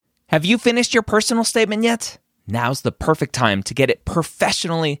Have you finished your personal statement yet? Now's the perfect time to get it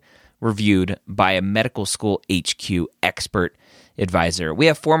professionally reviewed by a medical school HQ expert advisor. We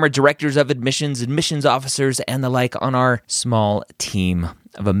have former directors of admissions, admissions officers, and the like on our small team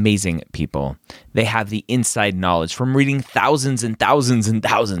of amazing people. They have the inside knowledge from reading thousands and thousands and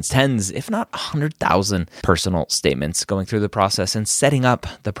thousands, tens, if not 100,000 personal statements, going through the process and setting up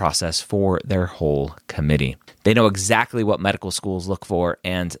the process for their whole committee. They know exactly what medical schools look for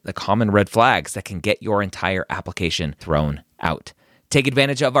and the common red flags that can get your entire application thrown out. Take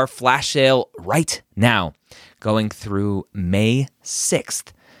advantage of our flash sale right now, going through May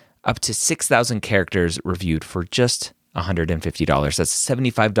 6th, up to 6,000 characters reviewed for just $150. That's a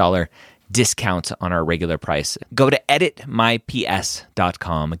 $75 discount on our regular price. Go to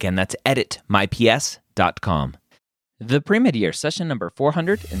editmyps.com. Again, that's editmyps.com. The Premed Year, session number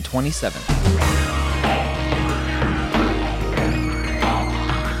 427.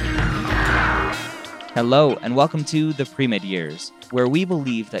 Hello, and welcome to the Premed Years, where we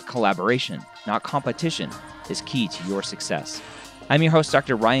believe that collaboration, not competition, is key to your success. I'm your host,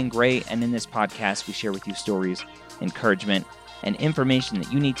 Dr. Ryan Gray, and in this podcast, we share with you stories, encouragement, and information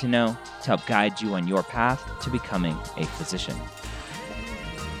that you need to know to help guide you on your path to becoming a physician.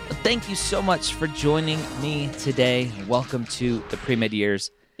 Thank you so much for joining me today. Welcome to the Premed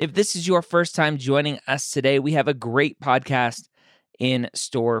Years. If this is your first time joining us today, we have a great podcast in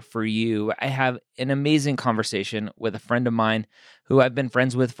store for you. I have an amazing conversation with a friend of mine who I've been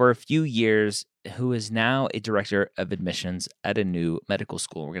friends with for a few years, who is now a director of admissions at a new medical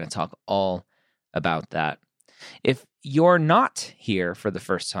school. We're going to talk all about that. If you're not here for the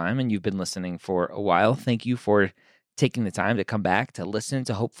first time and you've been listening for a while, thank you for taking the time to come back to listen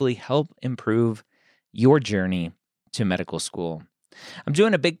to hopefully help improve your journey to medical school. I'm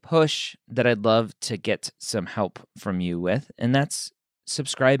doing a big push that I'd love to get some help from you with, and that's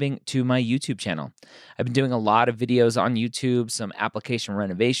subscribing to my YouTube channel. I've been doing a lot of videos on YouTube, some application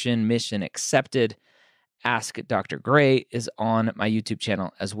renovation, mission accepted. Ask Dr. Gray is on my YouTube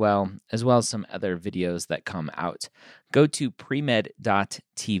channel as well as some other videos that come out. Go to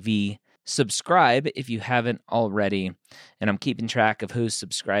premed.tv. Subscribe if you haven't already, and I'm keeping track of who's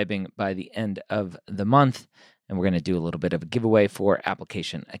subscribing by the end of the month. And we're going to do a little bit of a giveaway for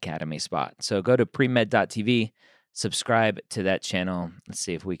Application Academy spot. So go to premed.tv, subscribe to that channel. Let's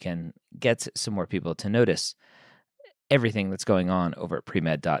see if we can get some more people to notice everything that's going on over at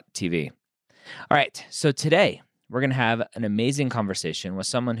premed.tv. All right, so today we're going to have an amazing conversation with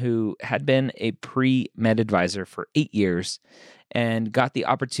someone who had been a pre-med advisor for 8 years and got the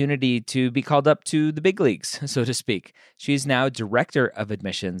opportunity to be called up to the big leagues, so to speak. She's now director of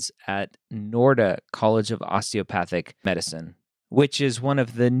admissions at NORDA College of Osteopathic Medicine, which is one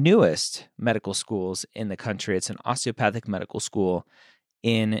of the newest medical schools in the country. It's an osteopathic medical school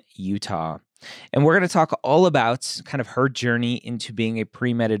in Utah. And we're going to talk all about kind of her journey into being a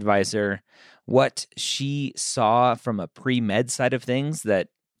pre-med advisor, what she saw from a pre-med side of things that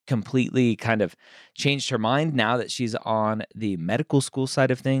completely kind of changed her mind now that she's on the medical school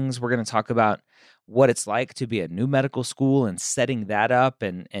side of things. We're going to talk about what it's like to be a new medical school and setting that up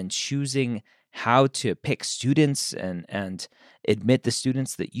and choosing how to pick students and admit the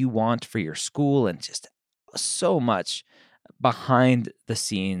students that you want for your school, and just so much behind the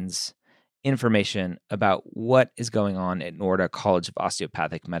scenes information about what is going on at NORDA College of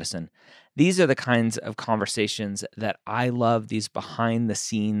Osteopathic Medicine. These are the kinds of conversations that I love, these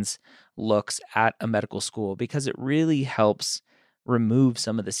behind-the-scenes looks at a medical school, because it really helps remove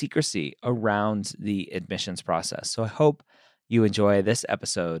some of the secrecy around the admissions process. So I hope you enjoy this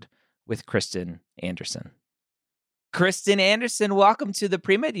episode with Kristen Anderson. Kristen Anderson, welcome to the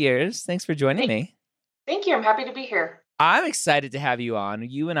Premed Years. Thanks for joining me. Thank you. I'm happy to be here. I'm excited to have you on.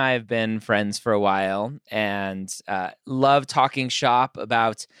 You and I have been friends for a while and love talking shop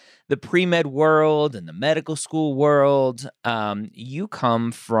about the pre-med world and the medical school world. You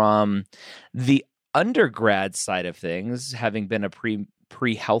come from the undergrad side of things, having been a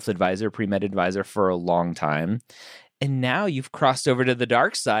pre-health advisor, pre-med advisor for a long time. And now you've crossed over to the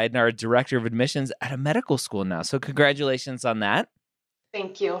dark side and are a director of admissions at a medical school now. So congratulations on that.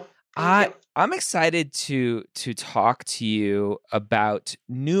 Thank you. I'm excited to talk to you about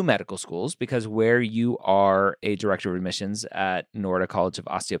new medical schools, because where you are a director of admissions at NORDA College of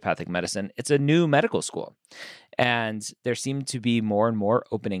Osteopathic Medicine, it's a new medical school. And there seem to be more and more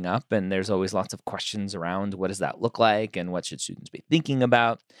opening up, and there's always lots of questions around what does that look like and what should students be thinking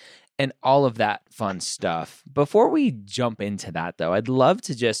about and all of that fun stuff. Before we jump into that, though, I'd love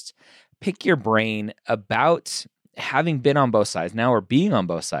to just pick your brain about having been on both sides now, or being on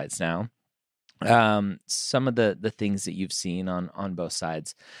both sides now. some of the things that you've seen on both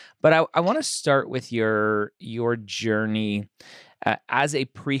sides. But I want to start with your journey as a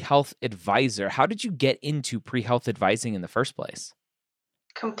pre-health advisor. How did you get into pre-health advising in the first place?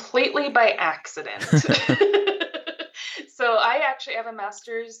 Completely by accident. So I actually have a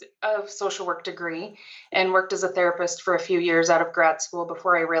master's of social work degree and worked as a therapist for a few years out of grad school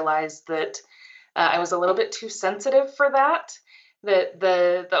before I realized that I was a little bit too sensitive for that. That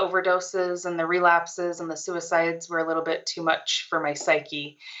the overdoses and the relapses and the suicides were a little bit too much for my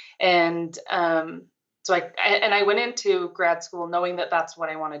psyche, and so I went into grad school knowing that that's what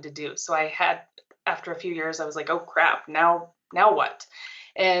I wanted to do. So I had, after a few years, I was like, oh crap, now what?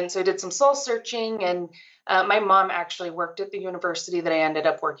 And so I did some soul searching, and my mom actually worked at the university that I ended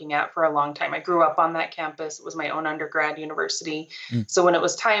up working at for a long time. I grew up on that campus. It was my own undergrad university. So when it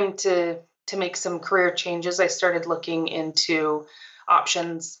was time to make some career changes, I started looking into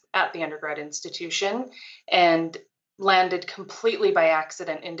options at the undergrad institution and landed completely by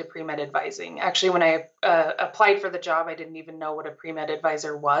accident into pre-med advising. Actually, when I applied for the job, I didn't even know what a pre-med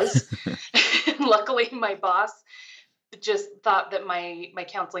advisor was. Luckily, my boss just thought that my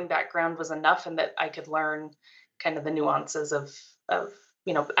counseling background was enough and that I could learn kind of the nuances of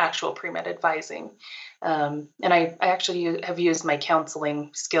actual pre-med advising. And I actually have used my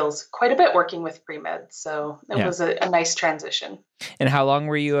counseling skills quite a bit working with pre-med. So it was a nice transition. And how long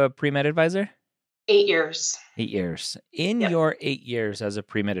were you a pre-med advisor? 8 years. 8 years. In your 8 years as a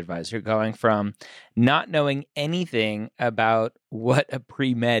pre-med advisor, going from not knowing anything about what a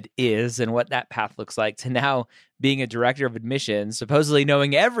pre-med is and what that path looks like to now being a director of admissions, supposedly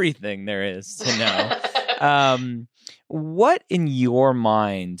knowing everything there is to know. What in your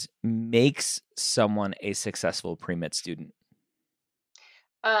mind makes someone a successful pre-med student?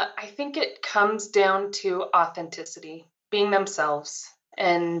 I think it comes down to authenticity, being themselves,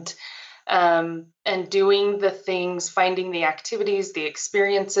 and doing the things, finding the activities, the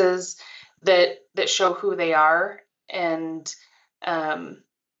experiences that show who they are, and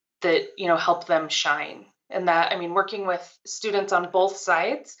that help them shine. And that, I mean, working with students on both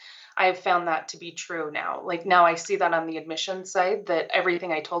sides, I've found that to be true now. Like now I see that on the admission side, that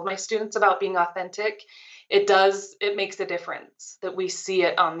everything I told my students about being authentic, it makes a difference, that we see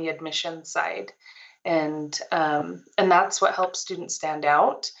it on the admission side. And that's what helps students stand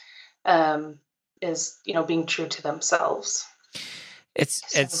out, is, being true to themselves.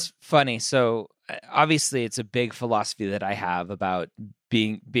 It's funny. So obviously it's a big philosophy that I have about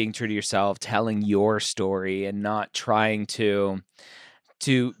being true to yourself, telling your story and not trying to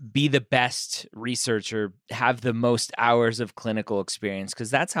be the best researcher, have the most hours of clinical experience,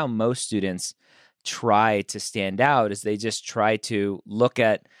 because that's how most students try to stand out, is they just try to look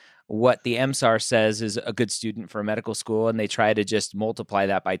at what the MSAR says is a good student for medical school, and they try to just multiply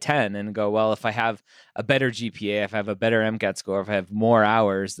that by 10 and go, well, if I have a better GPA, if I have a better MCAT score, if I have more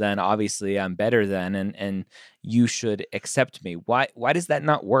hours, then obviously I'm better than, and you should accept me. Why does that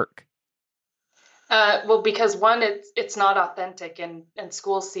not work? Well, because one, it's not authentic, and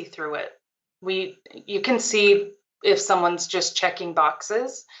schools see through it. You can see if someone's just checking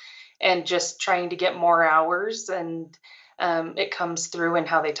boxes and just trying to get more hours, and it comes through in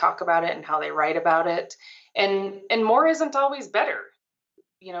how they talk about it and how they write about it. And more isn't always better.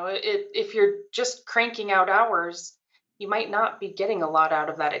 If you're just cranking out hours, you might not be getting a lot out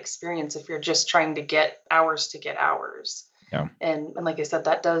of that experience if you're just trying to get hours. Yeah. And like I said,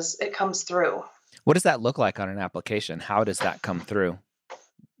 it comes through. What does that look like on an application? How does that come through?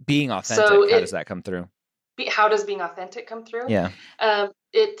 Being authentic, how does that come through? How does being authentic come through? Yeah.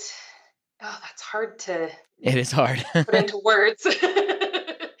 That's hard to... It is hard. Put into words.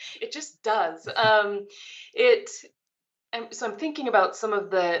 It just does. So I'm thinking about some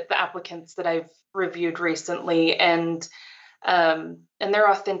of the applicants that I've reviewed recently, and their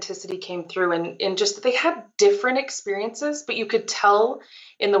authenticity came through in just that they had different experiences, but you could tell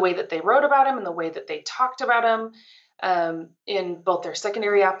in the way that they wrote about them and the way that they talked about them, in both their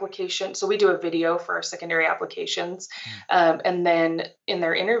secondary application. So we do a video for our secondary applications. And then in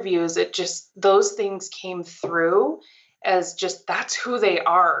their interviews, those things came through as just, that's who they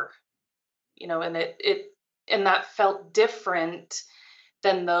are, and and that felt different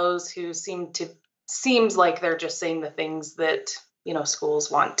than those who seems like they're just saying the things that, schools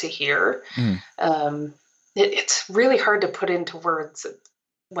want to hear. It's really hard to put into words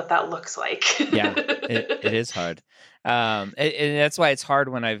what that looks like. Yeah, it is hard. And that's why it's hard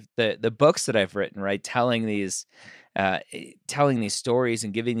when the books that I've written, right, telling these telling these stories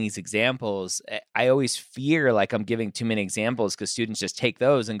and giving these examples, I always fear like I'm giving too many examples because students just take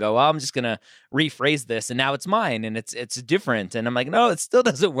those and go, "Well, I'm just gonna rephrase this, and now it's mine, and it's different." And I'm like, "No, it still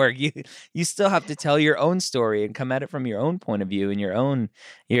doesn't work. You still have to tell your own story and come at it from your own point of view and your own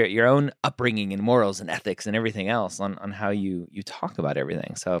upbringing and morals and ethics and everything else on how you talk about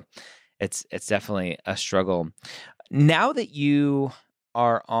everything." So it's definitely a struggle. Now that you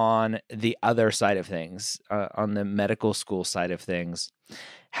are on the other side of things, on the medical school side of things,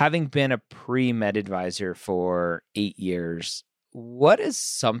 having been a pre-med advisor for 8 years, what is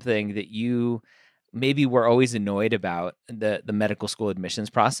something that you maybe were always annoyed about the medical school admissions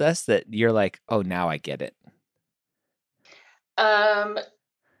process that you're like, oh, now I get it? There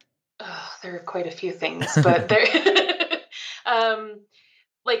are quite a few things, but there,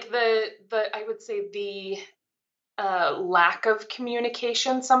 like I would say the lack of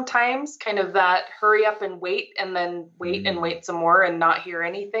communication sometimes, kind of that hurry up and wait, and then wait and wait some more and not hear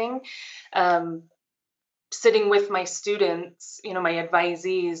anything. Sitting with my students, my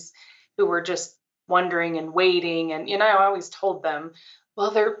advisees who were just wondering and waiting. And, I always told them,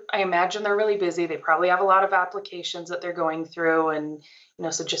 well, I imagine they're really busy. They probably have a lot of applications that they're going through. And,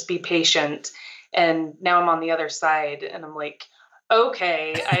 so just be patient. And now I'm on the other side and I'm like,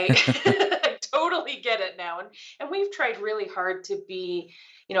 okay, I I totally get it now. And we've tried really hard to be,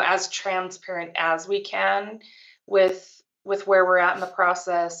 as transparent as we can with where we're at in the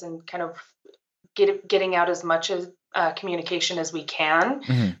process, and kind of getting out as much as communication as we can.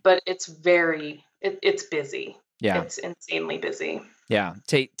 Mm-hmm. But it's it's busy. Yeah. It's insanely busy. Yeah.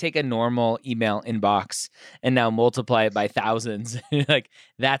 Take a normal email inbox and now multiply it by thousands. Like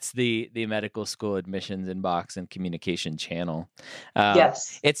that's the medical school admissions inbox and communication channel.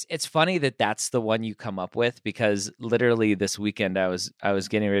 Yes. It's funny that that's the one you come up with, because literally this weekend I was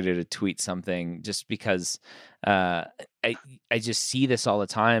getting ready to tweet something just because I just see this all the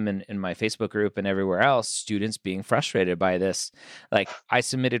time in my Facebook group and everywhere else, students being frustrated by this. Like, I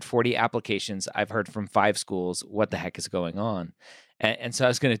submitted 40 applications. I've heard from 5 schools. What the heck is going on? And so I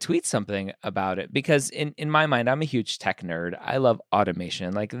was going to tweet something about it because in my mind, I'm a huge tech nerd. I love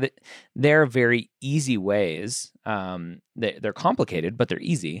automation. Like there are very easy ways. They're complicated, but they're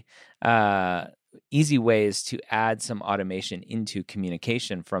easy. Easy ways to add some automation into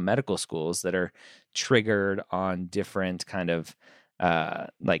communication from medical schools that are triggered on different kind of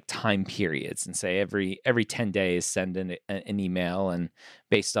like time periods, and say every 10 days send an email, and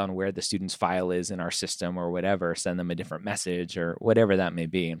based on where the student's file is in our system or whatever, send them a different message or whatever that may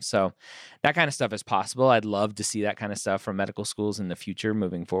be. So that kind of stuff is possible. I'd love to see that kind of stuff from medical schools in the future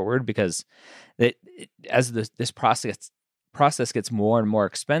moving forward, because as this process gets more and more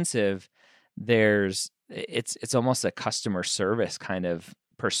expensive, it's almost a customer service kind of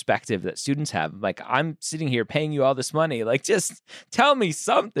perspective that students have. Like, I'm sitting here paying you all this money, like, just tell me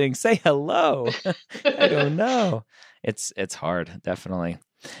something, say hello. I don't know. It's hard, definitely.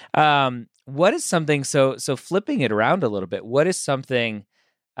 What is something, so flipping it around a little bit, what is something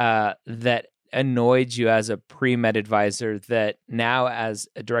that annoyed you as a pre-med advisor that now as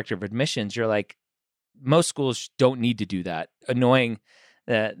a director of admissions, you're like, most schools don't need to do that? Annoying,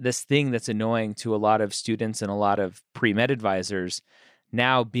 this thing that's annoying to a lot of students and a lot of pre-med advisors.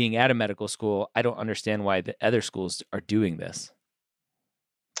 Now, being at a medical school, I don't understand why the other schools are doing this.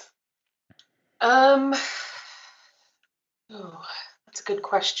 Oh, that's a good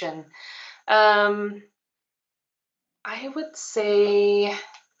question. I would say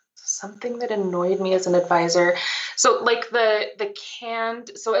something that annoyed me as an advisor. So like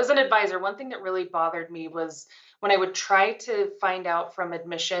so as an advisor, one thing that really bothered me was when I would try to find out from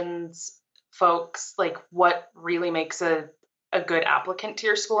admissions folks, like what really makes a good applicant to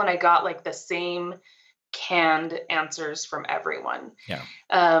your school. And I got like the same canned answers from everyone. Yeah.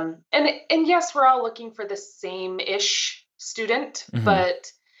 And yes, we're all looking for the same-ish student, Mm-hmm.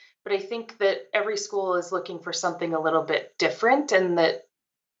 but I think that every school is looking for something a little bit different, and that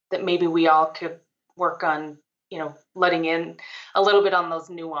maybe we all could work on, letting in a little bit on those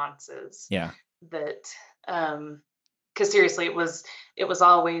nuances. Yeah. That, because seriously, it was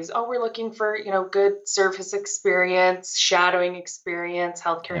always, we're looking for, good service experience, shadowing experience,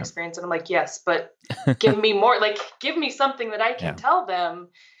 healthcare experience. And I'm like, yes, but give me more, like, give me something that I can tell them.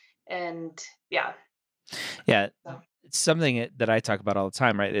 And yeah. Yeah. it's something that I talk about all the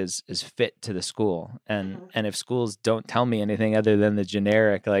time, right? Is fit to the school, and if schools don't tell me anything other than the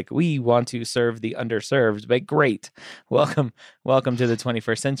generic, like we want to serve the underserved, but great, welcome to the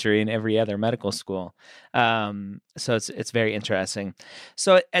 21st century in every other medical school. So it's very interesting.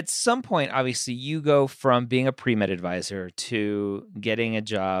 So at some point, obviously, you go from being a pre-med advisor to getting a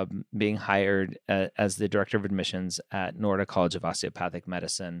job, being hired as the director of admissions at Norda College of Osteopathic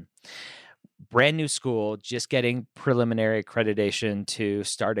Medicine. Brand new school, just getting preliminary accreditation to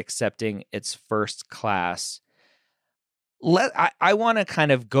start accepting its first class. I want to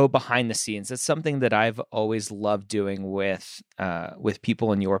kind of go behind the scenes. It's something that I've always loved doing with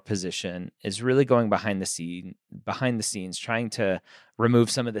people in your position, is really going behind the scenes, trying to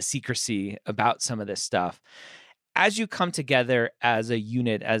remove some of the secrecy about some of this stuff. As you come together as a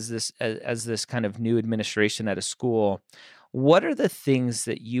unit, as this kind of new administration at a school, what are the things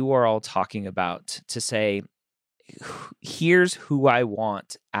that you are all talking about to say, here's who I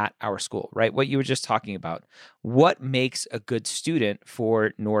want at our school, right? What you were just talking about. What makes a good student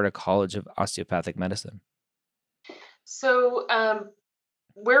for Norda College of Osteopathic Medicine? So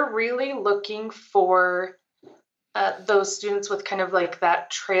we're really looking for those students with kind of like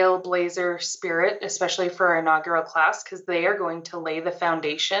that trailblazer spirit, especially for our inaugural class, because they are going to lay the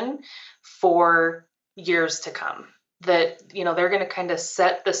foundation for years to come. That, they're going to kind of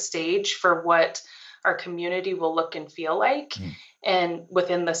set the stage for what our community will look and feel like and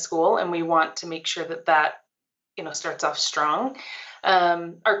within the school. And we want to make sure that starts off strong.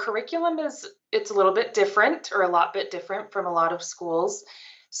 Our curriculum it's a little bit different, or a lot bit different from a lot of schools.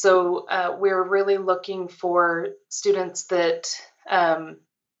 So we're really looking for students that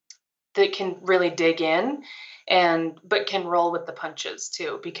can really dig in but can roll with the punches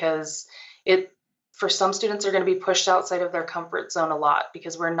too, because for some students are going to be pushed outside of their comfort zone a lot,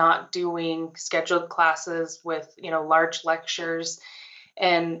 because we're not doing scheduled classes with large lectures,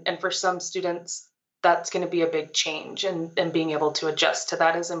 and for some students that's going to be a big change, and being able to adjust to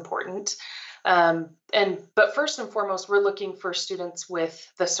that is important. But first and foremost, we're looking for students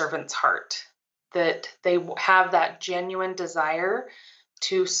with the servant's heart, that they have that genuine desire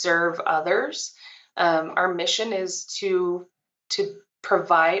to serve others. Our mission is to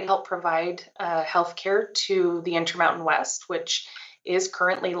help provide healthcare to the Intermountain West, which is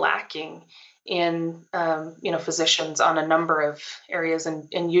currently lacking in physicians on a number of areas,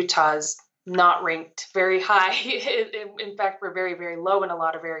 and Utah's not ranked very high. In fact, we're very, very low in a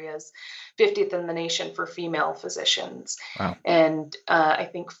lot of areas, 50th in the nation for female physicians. Wow. And I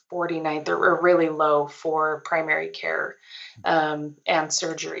think 49th, or really low for primary care and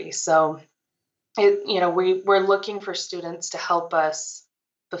surgery. So we're looking for students to help us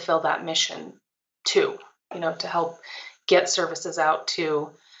fulfill that mission too, to help get services out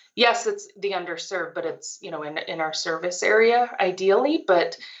to, yes, it's the underserved, but it's, in our service area ideally,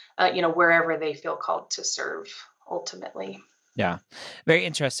 but, wherever they feel called to serve ultimately. Yeah. Very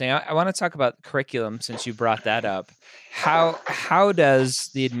interesting. I want to talk about curriculum, since you brought that up. How does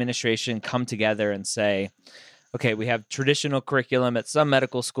the administration come together and say, okay, we have traditional curriculum at some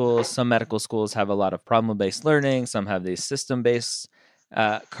medical schools. Some medical schools have a lot of problem-based learning. Some have these system-based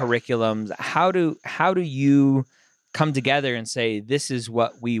curriculums. How do you come together and say, this is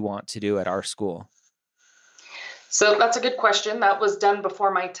what we want to do at our school? So that's a good question. That was done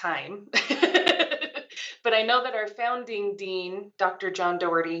before my time. But I know that our founding dean, Dr. John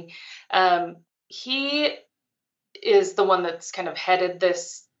Doherty, he is the one that's kind of headed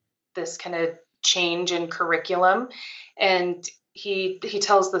this kind of change in curriculum. And he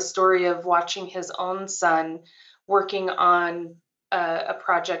tells the story of watching his own son working on a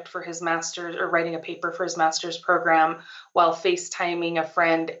project for his master's, or writing a paper for his master's program, while FaceTiming a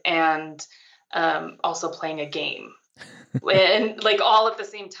friend and also playing a game, and like all at the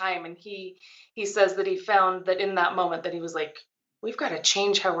same time. And he says that he found that in that moment that he was like, we've got to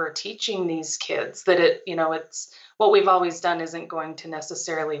change how we're teaching these kids, that it's what we've always done isn't going to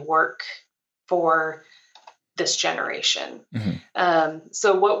necessarily work for this generation.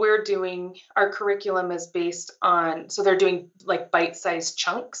 So what we're doing, our curriculum is based on, so they're doing like bite-sized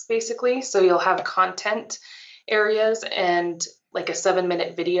chunks basically. So you'll have content areas and like a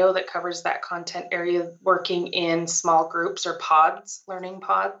 7-minute video that covers that content area, working in small groups or pods, learning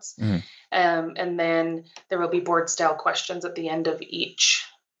pods. And then there will be board style questions at the end of each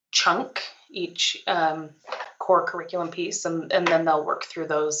chunk, each core curriculum piece, and then they'll work through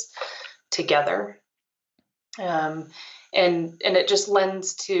those together. And it just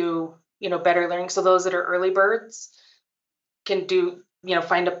lends to, better learning. So those that are early birds can do,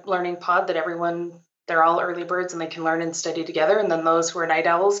 find a learning pod that they're all early birds and they can learn and study together. And then those who are night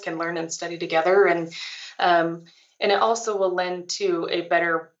owls can learn and study together. And And it also will lend to a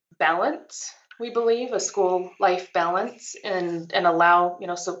better balance, we believe, a school life balance, and allow,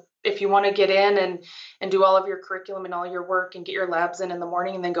 so if you want to get in and do all of your curriculum and all your work and get your labs in the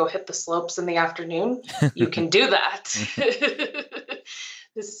morning and then go hit the slopes in the afternoon, you can do that.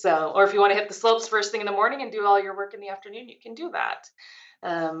 So, or if you want to hit the slopes first thing in the morning and do all your work in the afternoon, you can do that.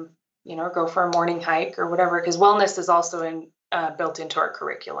 Or go for a morning hike or whatever, because wellness is also built into our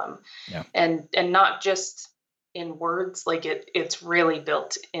curriculum. Yeah. And not just in words, like it's really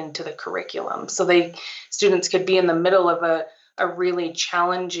built into the curriculum. So students could be in the middle of a really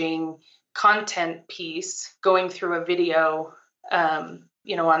challenging content piece, going through a video,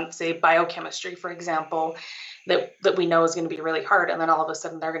 on, say, biochemistry, for example, that we know is going to be really hard. And then all of a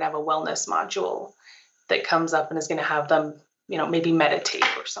sudden they're going to have a wellness module that comes up and is going to have them, maybe meditate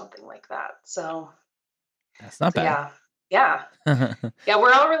or something like that. So that's not bad. Yeah. Yeah.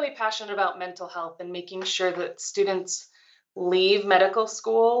 We're all really passionate about mental health and making sure that students leave medical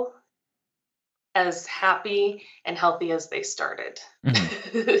school as happy and healthy as they started.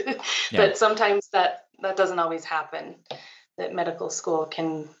 Mm-hmm. Yeah. But sometimes that doesn't always happen, that medical school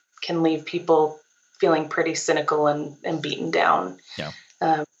can leave people feeling pretty cynical and beaten down. Yeah.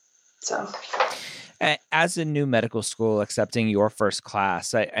 So as a new medical school accepting your first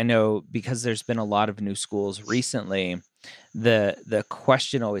class, I know, because there's been a lot of new schools recently, the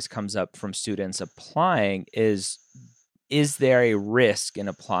question always comes up from students applying is there a risk in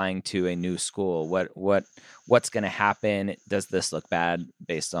applying to a new school? What's going to happen? Does this look bad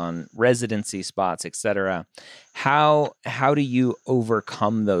based on residency spots, et cetera? How do you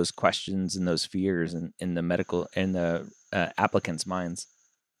overcome those questions and those fears in the applicants' minds?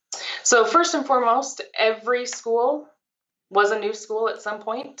 So first and foremost, every school was a new school at some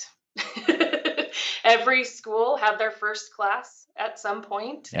point. Every school had their first class at some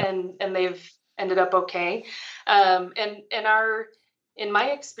point, yeah. and they've ended up okay. In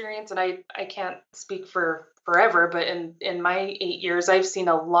my experience, and I can't speak for forever, but in my 8 years, I've seen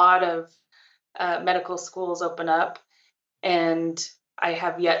a lot of medical schools open up, and I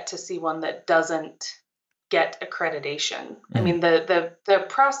have yet to see one that doesn't get accreditation. Mm-hmm. I mean, the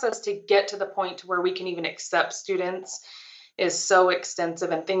process to get to the point where we can even accept students is so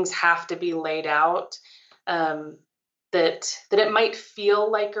extensive, and things have to be laid out that it might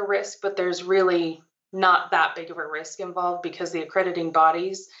feel like a risk, but there's really not that big of a risk involved, because the accrediting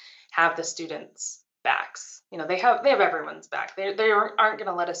bodies have the students' backs. They have everyone's back. They aren't going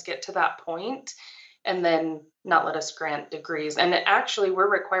to let us get to that point and then not let us grant degrees. And actually, we're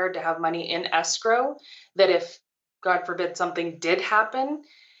required to have money in escrow, that if, God forbid, something did happen,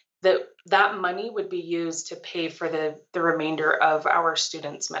 that money would be used to pay for the remainder of our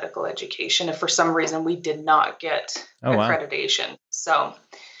students' medical education if for some reason we did not get accreditation. Wow.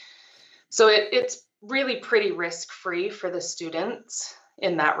 So it's really pretty risk-free for the students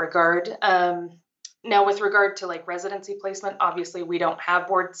in that regard. Now, with regard to like residency placement, obviously we don't have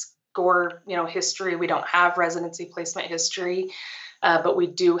board score, history. We don't have residency placement history, but we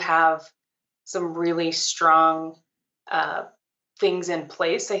do have some really strong things in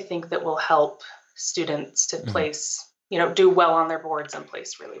place, I think, that will help students to place, do well on their boards and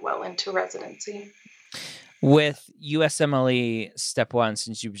place really well into residency. With USMLE Step 1,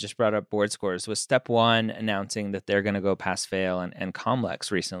 since you just brought up board scores, was Step 1 announcing that they're going to go pass-fail, and Comlex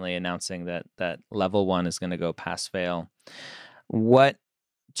recently announcing that Level 1 is going to go pass-fail. What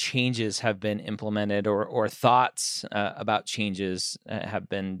changes have been implemented or thoughts about changes have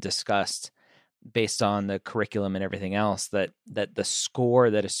been discussed based on the curriculum and everything else, that the score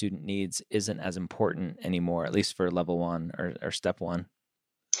that a student needs isn't as important anymore, at least for Level 1 or Step 1?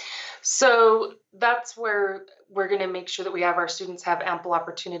 So that's where we're going to make sure that we have our students have ample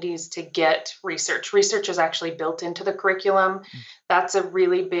opportunities to get research. Research is actually built into the curriculum. Mm-hmm. That's a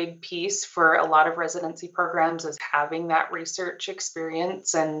really big piece for a lot of residency programs, is having that research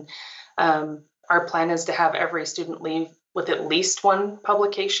experience. And our plan is to have every student leave with at least one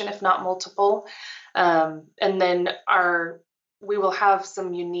publication, if not multiple. And then we will have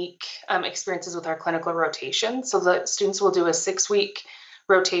some unique experiences with our clinical rotation. So the students will do a 6-week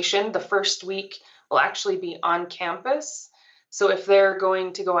rotation. The first week will actually be on campus. So if they're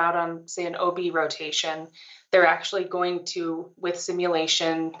going to go out on, say, an OB rotation, they're actually going to, with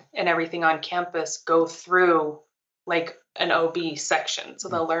simulation and everything on campus, go through like an OB section. So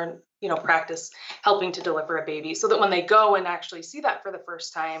they'll learn, practice helping to deliver a baby, so that when they go and actually see that for the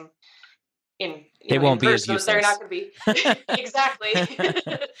first time, they won't be as useless. They're not going to be exactly.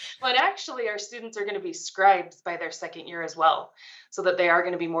 But actually, our students are going to be scribes by their second year as well, so that they are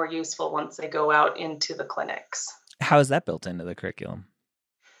going to be more useful once they go out into the clinics. How is that built into the curriculum?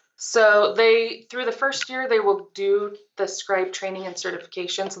 So through the first year, they will do the scribe training and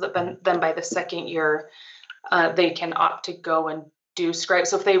certification, so that then by the second year, they can opt to go and do scribe.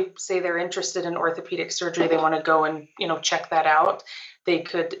 So if they say they're interested in orthopedic surgery, they want to go and, check that out, they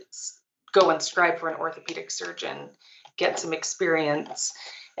could go and scribe for an orthopedic surgeon, get some experience.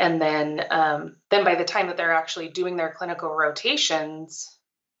 And then by the time that they're actually doing their clinical rotations,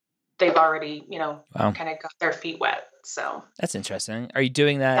 they've already, Wow. kind of got their feet wet. So that's interesting. Are you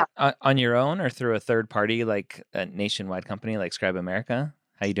doing that on your own or through a third party, like a nationwide company like Scribe America?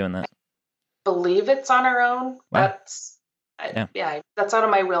 How are you doing that? Believe it's on our own. Wow. That's out of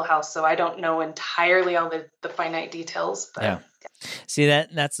my wheelhouse, so I don't know entirely all the finite details. But see,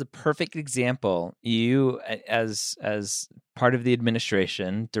 that's the perfect example. You, as part of the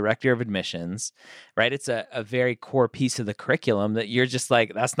administration, director of admissions, right? It's a very core piece of the curriculum that you're just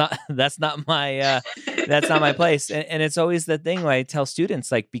like, that's not my that's not my place. And it's always the thing where I tell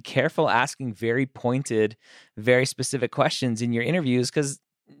students, like, be careful asking very pointed, very specific questions in your interviews, because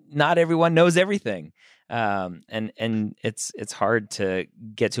not everyone knows everything. And it's hard to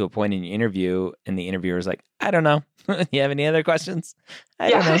get to a point in your interview and the interviewer is like, I don't know. You have any other questions?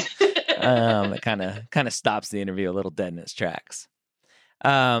 I don't know. It kind of stops the interview a little dead in its tracks.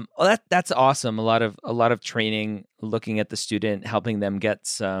 Well, that's awesome. A lot of training, looking at the student, helping them get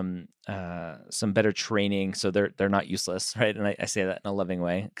some better training, so they're not useless, right? And I say that in a loving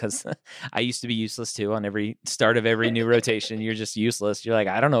way, because I used to be useless too. On every start of every new rotation, you're just useless. You're like,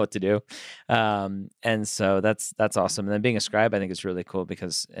 I don't know what to do, and so that's awesome. And then being a scribe, I think, is really cool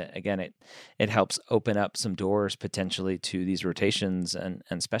because, again, it helps open up some doors potentially to these rotations and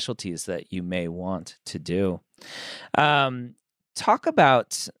specialties that you may want to do. Talk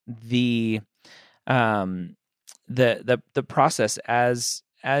about the process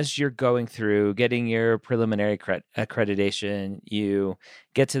as you're going through getting your preliminary accreditation. You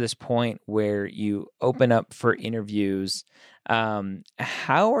get to this point where you open up for interviews.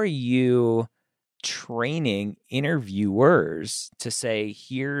 How are you training interviewers to say,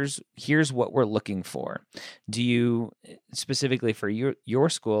 here's what we're looking for? Do you, specifically for your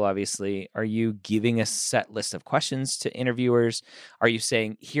school, obviously, are you giving a set list of questions to interviewers? Are you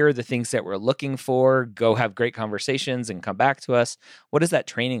saying, here are the things that we're looking for, go have great conversations and come back to us? What does that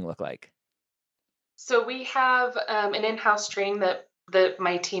training look like? So we have an in-house training that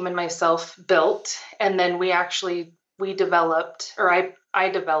my team and myself built, and then we developed, or I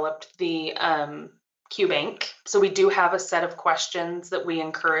developed the QBank. So we do have a set of questions that we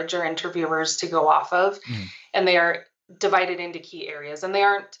encourage our interviewers to go off of, and they are divided into key areas. And they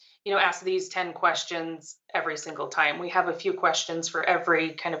aren't, ask these 10 questions every single time. We have a few questions for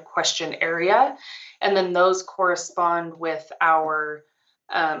every kind of question area, and then those correspond with our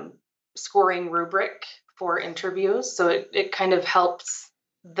scoring rubric for interviews. So it kind of helps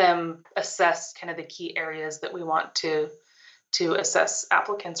them assess kind of the key areas that we want to assess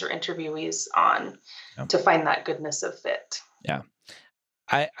applicants or interviewees on, to find that goodness of fit. Yeah.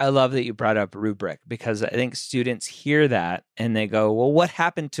 I love that you brought up rubric, because I think students hear that and they go, well, what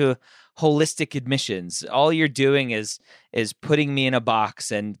happened to holistic admissions? All you're doing is putting me in a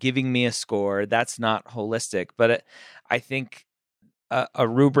box and giving me a score. That's not holistic. But I think a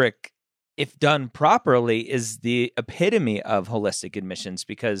rubric, if done properly, is the epitome of holistic admissions,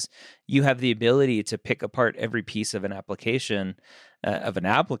 because you have the ability to pick apart every piece of an application, of an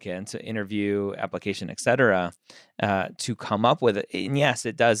applicant, interview, application, etc., to come up with it. And yes,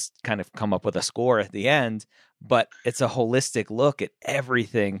 it does kind of come up with a score at the end, but it's a holistic look at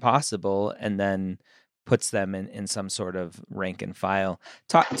everything possible, and then puts them in some sort of rank and file.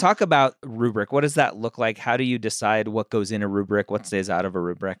 Talk about rubric. What does that look like? How do you decide what goes in a rubric, what stays out of a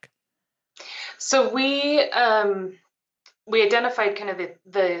rubric? So we identified kind of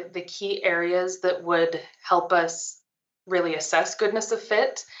the key areas that would help us really assess goodness of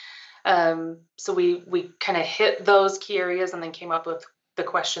fit. So we kind of hit those key areas and then came up with the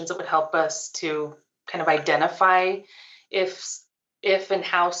questions that would help us to kind of identify if and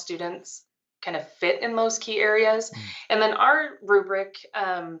how students kind of fit in those key areas. And then our rubric,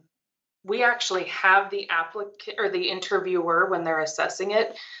 we actually have the applicant or the interviewer, when they're assessing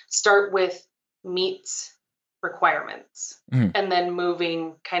it, start with meets requirements, and then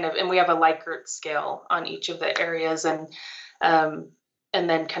moving kind of, and we have a Likert scale on each of the areas, and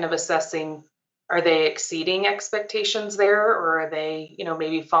then kind of assessing, are they exceeding expectations there, or are they,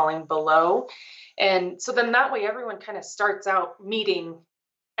 maybe falling below? And so then that way everyone kind of starts out meeting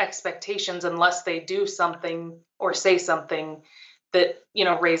expectations, unless they do something or say something that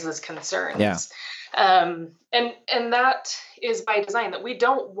raises concerns. And that is by design, that we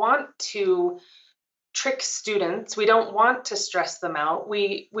don't want to trick students. We don't want to stress them out.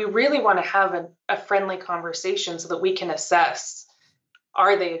 We really want to have a friendly conversation so that we can assess,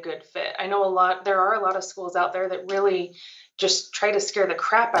 are they a good fit? I know there are a lot of schools out there that really just try to scare the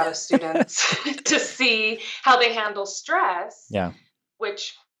crap out of students to see how they handle stress. Yeah.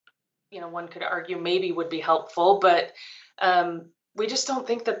 Which, one could argue maybe would be helpful, but we just don't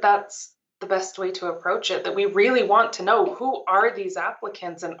think that that's the best way to approach it. That we really want to know, who are these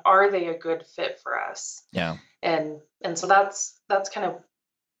applicants and are they a good fit for us? Yeah. And so that's kind of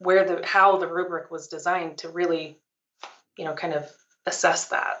where how the rubric was designed to really, kind of assess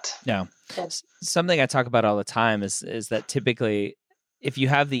that. Yeah. And something I talk about all the time is that typically, if you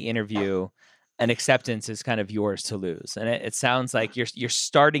have the interview, an acceptance is kind of yours to lose. And it sounds like you're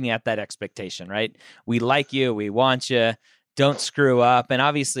starting at that expectation, right? We like you, we want you, don't screw up. And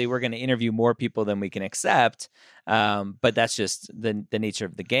obviously we're going to interview more people than we can accept. But that's just the nature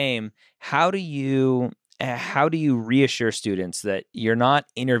of the game. How do you reassure students that you're not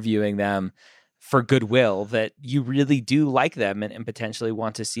interviewing them for goodwill, that you really do like them and potentially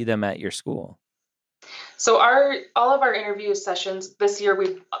want to see them at your school? So all of our interview sessions this year,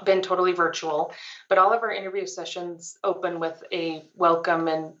 we've been totally virtual, but all of our interview sessions open with a welcome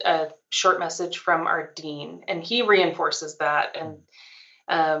and a short message from our dean, and he reinforces that and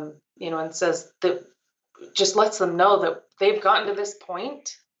and says that, just lets them know that they've gotten to this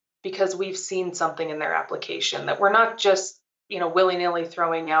point because we've seen something in their application, that we're not just willy-nilly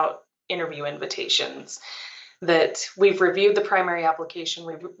throwing out interview invitations. That we've reviewed the primary application,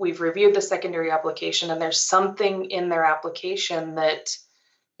 we've reviewed the secondary application, and there's something in their application that,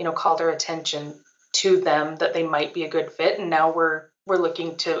 called our attention to them, that they might be a good fit. And now we're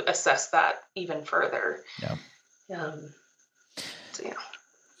looking to assess that even further. Yeah. So yeah.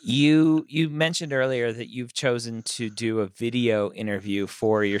 You mentioned earlier that you've chosen to do a video interview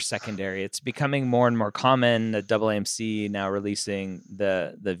for your secondary. It's becoming more and more common. The AAMC now releasing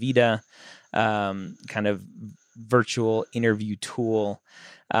the Vita kind of virtual interview tool.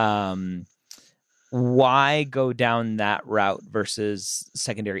 Why go down that route versus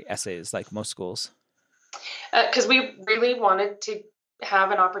secondary essays like most schools? Because we really wanted to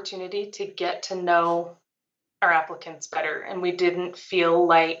have an opportunity to get to know our applicants better. And we didn't feel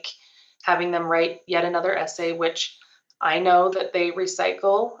like having them write yet another essay, which I know that they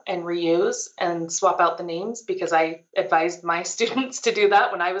recycle and reuse and swap out the names, because I advised my students to do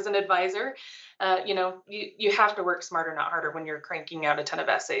that when I was an advisor. You have to work smarter, not harder, when you're cranking out a ton of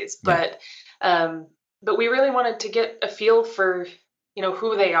essays. Yeah. But we really wanted to get a feel for,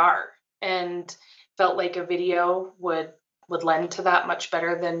 who they are, and felt like a video would lend to that much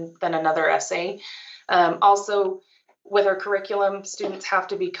better than another essay. Also, with our curriculum, students have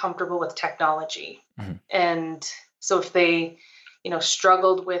to be comfortable with technology. Mm-hmm. And so if they,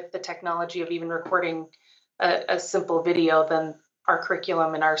 struggled with the technology of even recording a simple video, then our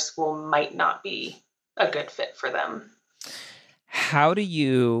curriculum in our school might not be a good fit for them. How do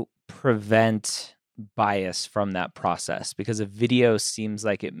you prevent bias from that process? Because a video seems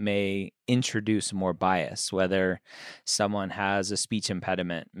like it may introduce more bias, whether someone has a speech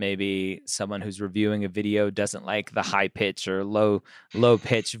impediment, maybe someone who's reviewing a video doesn't like the high pitch or low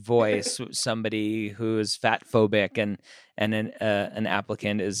pitch voice, somebody who is fat phobic and an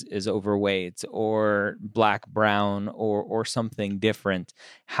applicant is overweight or black, brown, or something different.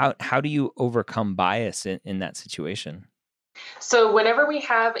 How do you overcome bias in that situation? So whenever we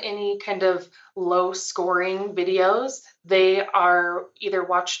have any kind of low scoring videos, they are either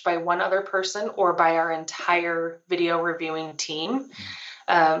watched by one other person or by our entire video reviewing team.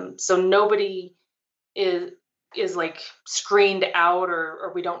 So nobody is like screened out,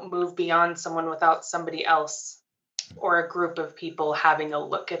 or we don't move beyond someone without somebody else or a group of people having a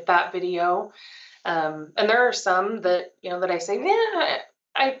look at that video. And there are some that, that I say,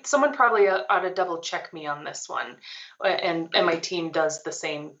 someone probably ought to double check me on this one. And my team does the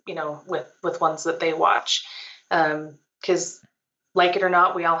same, with ones that they watch. Because like it or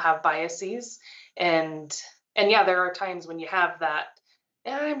not, we all have biases. And yeah, there are times when you have that,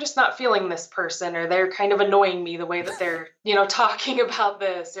 I'm just not feeling this person, or they're kind of annoying me the way that they're, talking about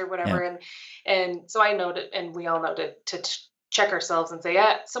this or whatever. Yeah. And so I know and we all know to check ourselves and say,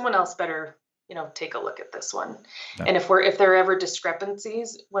 someone else better, take a look at this one. Yeah. And if there are ever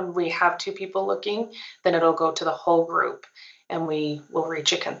discrepancies when we have two people looking, then it'll go to the whole group and we will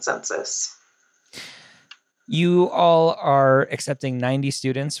reach a consensus. You all are accepting 90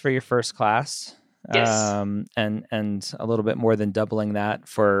 students for your first class. Yes. And a little bit more than doubling that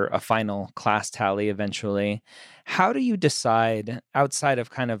for a final class tally eventually. How do you decide, outside of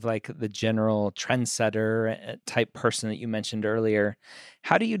kind of like the general trendsetter type person that you mentioned earlier,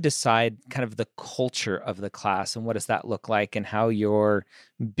 how do you decide kind of the culture of the class, and what does that look like, and how you're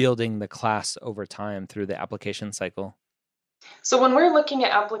building the class over time through the application cycle? So when we're looking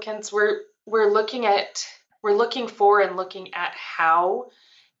at applicants, we're looking for and looking at how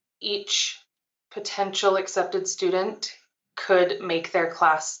each potential accepted student could make their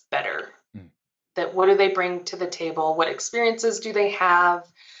class better. Mm. That what do they bring to the table? What experiences do they have?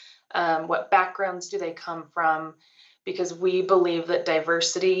 What backgrounds do they come from? Because we believe that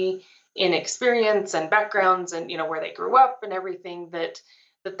diversity in experience and backgrounds and where they grew up and everything,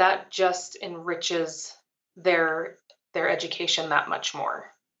 that just enriches their education that much more.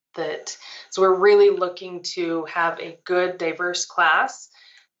 That So we're really looking to have a good diverse class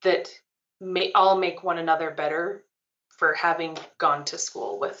that may all make one another better for having gone to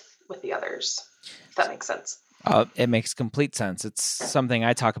school with the others, if that makes sense. It makes complete sense. It's something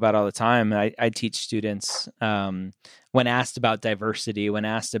I talk about all the time. I teach students when asked about diversity, when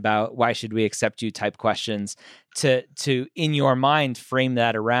asked about why should we accept you type questions, to in your mind frame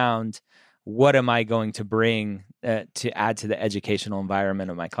that around what am I going to bring to add to the educational environment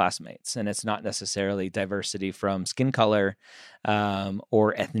of my classmates. And it's not necessarily diversity from skin color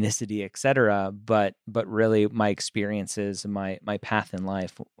or ethnicity, et cetera, but really my experiences, my path in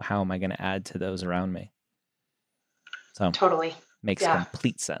life. How am I going to add to those around me? So Totally. makes Yeah.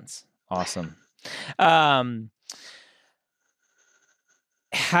 complete sense. Awesome. Um,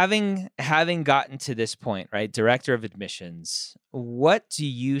 having gotten to this point, right, director of admissions, what do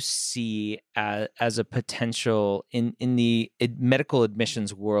you see as a potential in the medical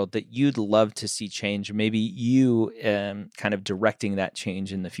admissions world that you'd love to see change? Maybe you kind of directing that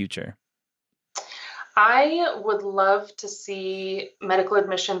change in the future. I would love to see medical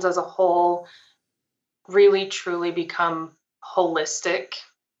admissions as a whole really truly become holistic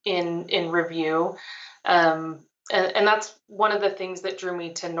in review. And that's one of the things that drew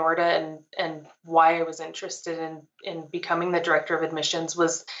me to NORDA and why I was interested in becoming the director of admissions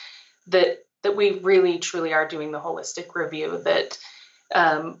was that we really truly are doing the holistic review, that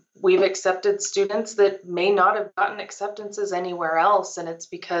we've accepted students that may not have gotten acceptances anywhere else, and it's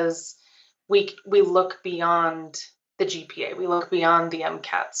because we look beyond the GPA, we look beyond the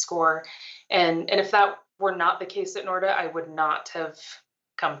MCAT score, and if that were not the case at NORDA, I would not have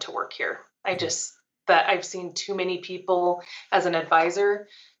come to work here. I've seen too many people as an advisor,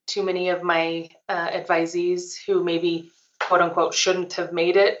 too many of my advisees who maybe quote unquote shouldn't have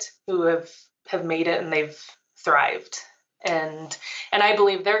made it, who have made it and they've thrived. And I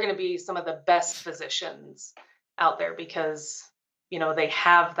believe they're going to be some of the best physicians out there because they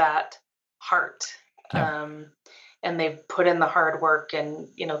have that heart. Yeah. And they've put in the hard work, and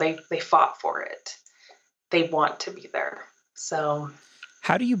they fought for it. They want to be there. So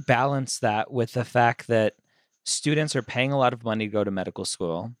how do you balance that with the fact that students are paying a lot of money to go to medical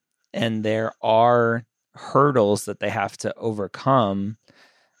school, and there are hurdles that they have to overcome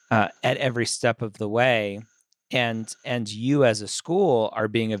at every step of the way, and you as a school are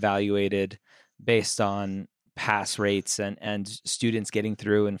being evaluated based on pass rates and students getting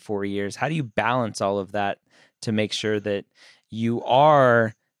through in 4 years? How do you balance all of that to make sure that you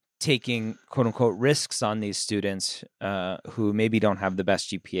are taking quote unquote risks on these students who maybe don't have the best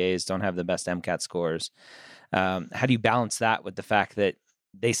GPAs, don't have the best MCAT scores? How do you balance that with the fact that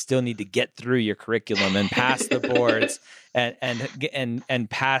they still need to get through your curriculum and pass the boards and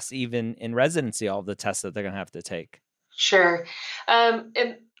pass even in residency all the tests that they're going to have to take? Sure.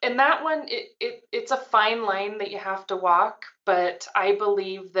 And that one, it's a fine line that you have to walk, but I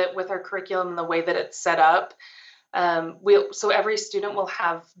believe that with our curriculum and the way that it's set up, so every student will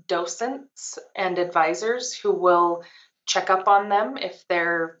have docents and advisors who will check up on them if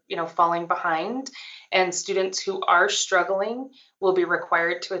they're falling behind, and students who are struggling will be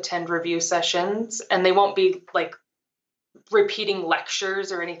required to attend review sessions, and they won't be like repeating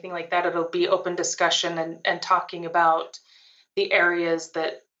lectures or anything like that. It'll be open discussion and talking about the areas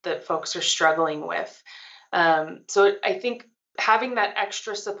that folks are struggling with. So I think having that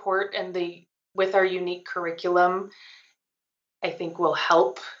extra support and with our unique curriculum, I think will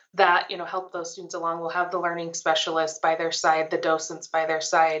help help those students along. We'll have the learning specialists by their side, the docents by their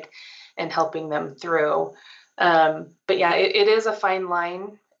side, and helping them through. But yeah, it is a fine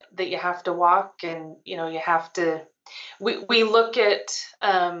line that you have to walk, and you have to. We look at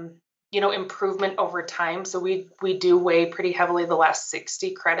improvement over time. So we do weigh pretty heavily the last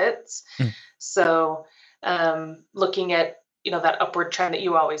 60 credits. Mm. So looking at that upward trend that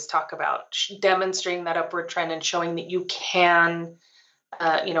you always talk about, demonstrating that upward trend and showing that you can,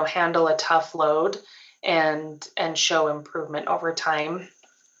 handle a tough load and show improvement over time.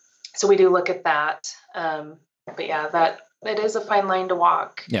 So we do look at that. But yeah, that it is a fine line to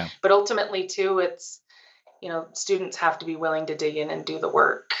walk. Yeah. But ultimately too, it's, students have to be willing to dig in and do the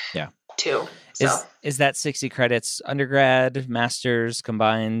work. Yeah. Too. So is that 60 credits undergrad, master's,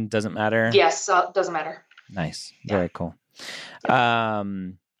 combined? Doesn't matter? Yes, doesn't matter. Nice. Yeah. Very cool.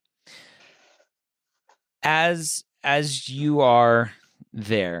 As you are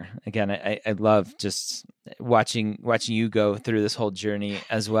there, again, I love just watching you go through this whole journey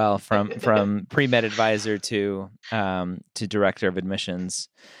as well, from pre-med advisor to director of admissions.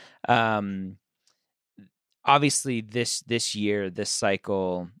 Obviously this year, this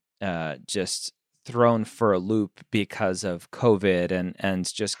cycle, just thrown for a loop because of COVID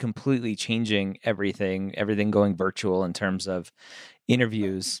and just completely changing everything going virtual in terms of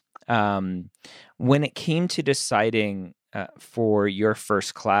interviews. When it came to deciding for your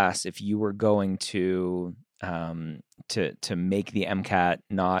first class, if you were going to make the MCAT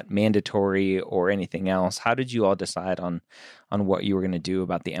not mandatory or anything else, how did you all decide on what you were going to do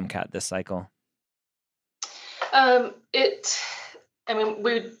about the MCAT this cycle?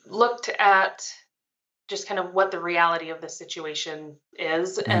 We looked at just kind of what the reality of the situation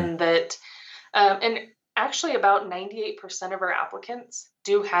is, and that, and actually about 98% of our applicants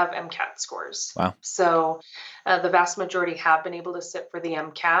do have MCAT scores. Wow. So the vast majority have been able to sit for the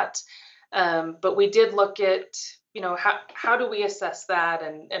MCAT. But we did look at, how do we assess that,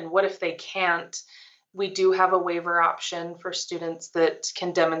 and what if they can't? We do have a waiver option for students that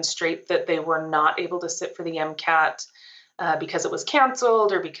can demonstrate that they were not able to sit for the MCAT because it was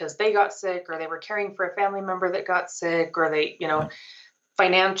canceled, or because they got sick, or they were caring for a family member that got sick, or they,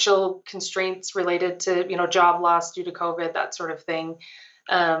 financial constraints related to, job loss due to COVID, that sort of thing.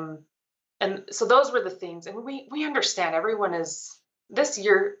 And so those were the things. And we understand everyone is, this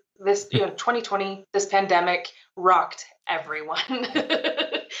year, 2020, this pandemic rocked everyone.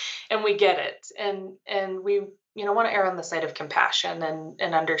 And we get it. And we, want to err on the side of compassion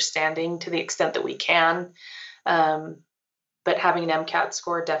and understanding to the extent that we can. But having an MCAT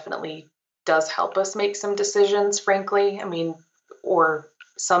score definitely does help us make some decisions, frankly. Or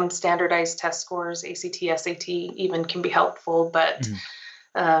some standardized test scores, ACT, SAT even, can be helpful. But,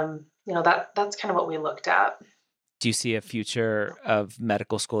 that's kind of what we looked at. Do you see a future of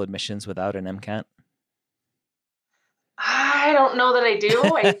medical school admissions without an MCAT? I don't know that I do.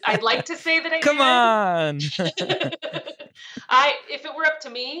 I'd like to say that I Come on. If it were up to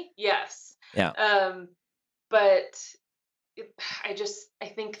me, yes. Yeah. But I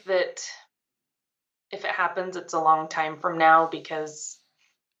think that if it happens, it's a long time from now, because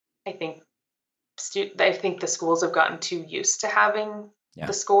I think the schools have gotten too used to having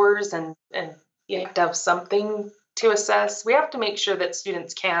the scores, and you have to have something to assess. We have to make sure that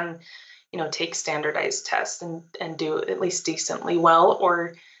students can, take standardized tests and do at least decently well,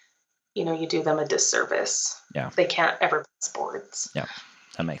 or, you do them a disservice. Yeah. They can't ever pass boards. Yeah,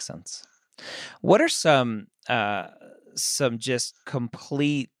 that makes sense. What are some just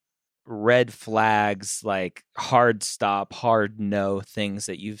complete red flags, like hard stop, hard no things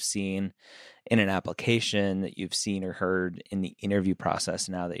that you've seen in an application, that you've seen or heard in the interview process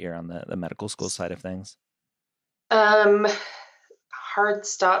now that you're on the medical school side of things? Hard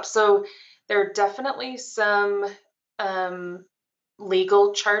stop. So there are definitely some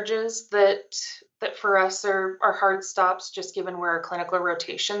legal charges that for us are hard stops, just given where our clinical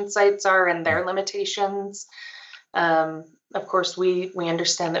rotation sites are and their limitations. Of course, we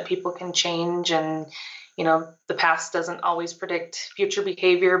understand that people can change, and, the past doesn't always predict future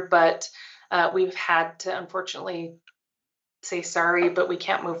behavior, but we've had to, unfortunately, say sorry, but we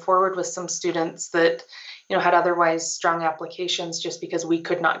can't move forward with some students that, had otherwise strong applications, just because we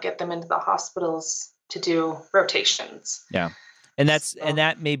could not get them into the hospitals to do rotations. Yeah. And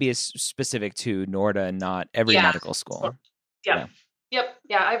that maybe is specific to NORDA and not every medical school. Yeah. Yep.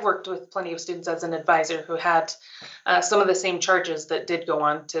 Yeah. I've worked with plenty of students as an advisor who had some of the same charges that did go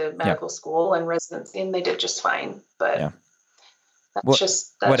on to medical school and residency, and they did just fine. But that's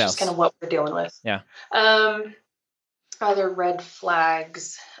just kind of what we're dealing with. Yeah. Other red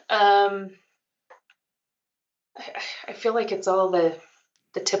flags. I feel like it's all the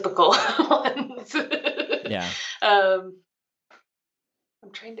typical ones. Yeah. I'm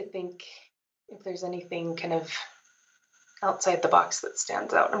trying to think if there's anything kind of outside the box that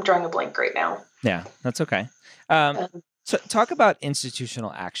stands out. I'm drawing a blank right now. Yeah, that's okay. So talk about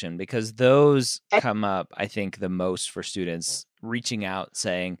institutional action, because those come up, I think, the most for students reaching out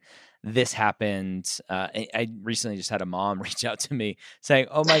saying, this happened. I recently just had a mom reach out to me saying,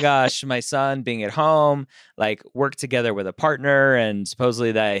 oh my gosh, my son being at home, like worked together with a partner and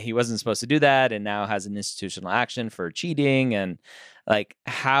supposedly that he wasn't supposed to do that and now has an institutional action for cheating. And like,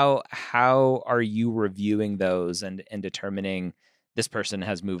 how are you reviewing those and determining this person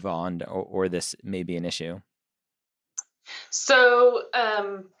has moved on or this may be an issue? So,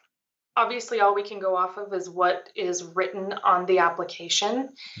 obviously all we can go off of is what is written on the application.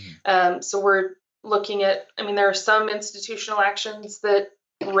 So we're looking at, I mean, there are some institutional actions that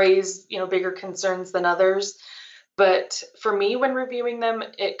raise, bigger concerns than others. But for me, when reviewing them,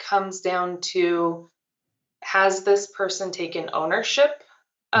 it comes down to, has this person taken ownership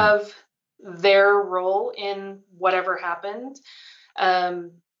of their role in whatever happened?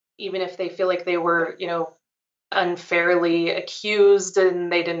 Even if they feel like they were, unfairly accused and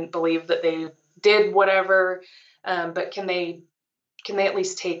they didn't believe that they did whatever, but can they at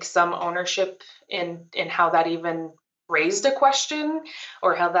least take some ownership in how that even raised a question,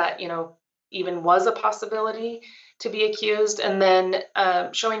 or how that even was a possibility to be accused, and then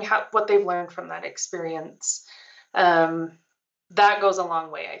showing what they've learned from that experience. That goes a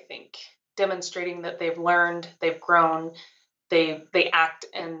long way, I think, demonstrating that they've learned, they've grown, they act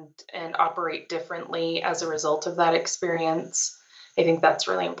and operate differently as a result of that experience. I think that's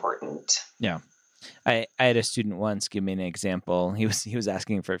really important. Yeah. I had a student once give me an example. He was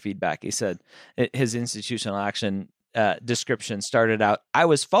asking for feedback. He said his institutional action description started out, I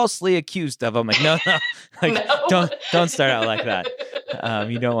was falsely accused of. I'm like, no, like, no. Don't start out like that.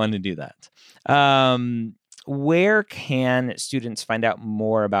 You don't want to do that. Where can students find out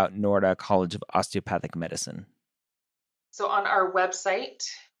more about NORDA College of Osteopathic Medicine? So on our website,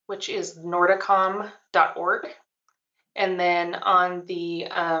 which is nordacom.org, and then on the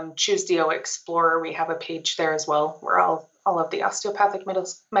Choose DO Explorer, we have a page there as well where all of the osteopathic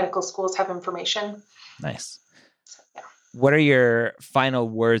medical schools have information. Nice. So, yeah. What are your final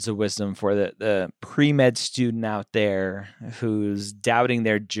words of wisdom for the pre-med student out there who's doubting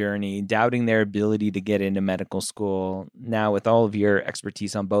their journey, doubting their ability to get into medical school? Now, with all of your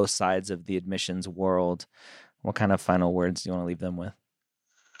expertise on both sides of the admissions world, what kind of final words do you want to leave them with?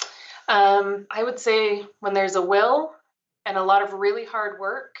 I would say when there's a will and a lot of really hard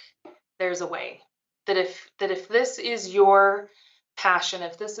work, there's a way. That if this is your passion,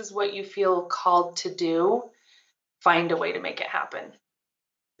 if this is what you feel called to do, find a way to make it happen.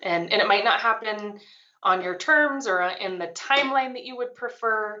 And it might not happen on your terms or in the timeline that you would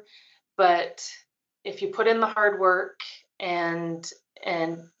prefer, but if you put in the hard work and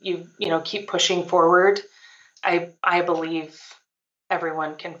you keep pushing forward, I believe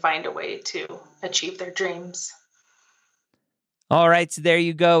everyone can find a way to achieve their dreams. All right, so there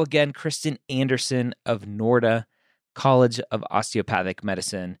you go. Again, Kristen Anderson of NORDA College of Osteopathic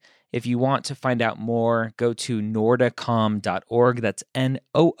Medicine. If you want to find out more, go to nordacom.org. That's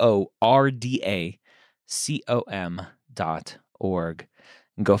NORDACOM.org.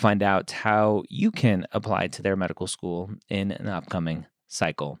 And go find out how you can apply to their medical school in an upcoming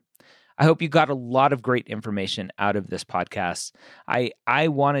cycle. I hope you got a lot of great information out of this podcast. I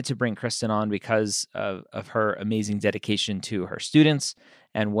wanted to bring Kristen on because of her amazing dedication to her students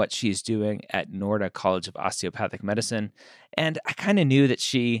and what she's doing at NORDA College of Osteopathic Medicine. And I kind of knew that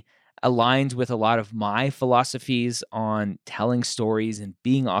she aligned with a lot of my philosophies on telling stories and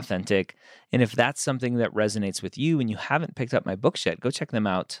being authentic. And if that's something that resonates with you and you haven't picked up my books yet, go check them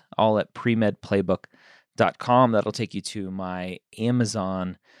out all at premedplaybook.com. That'll take you to my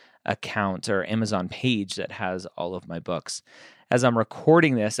Amazon account or Amazon page that has all of my books. As I'm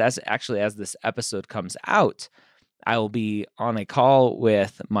recording this, as this episode comes out, I will be on a call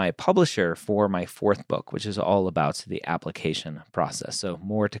with my publisher for my fourth book, which is all about the application process. So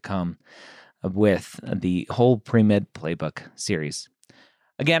more to come with the whole Premed Playbook series.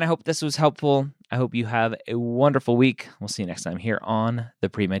 Again, I hope this was helpful. I hope you have a wonderful week. We'll see you next time here on the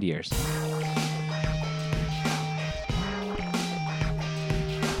Premed Years.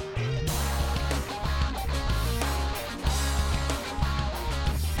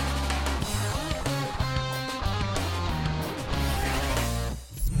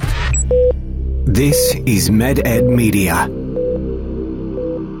 This is MedEd Media.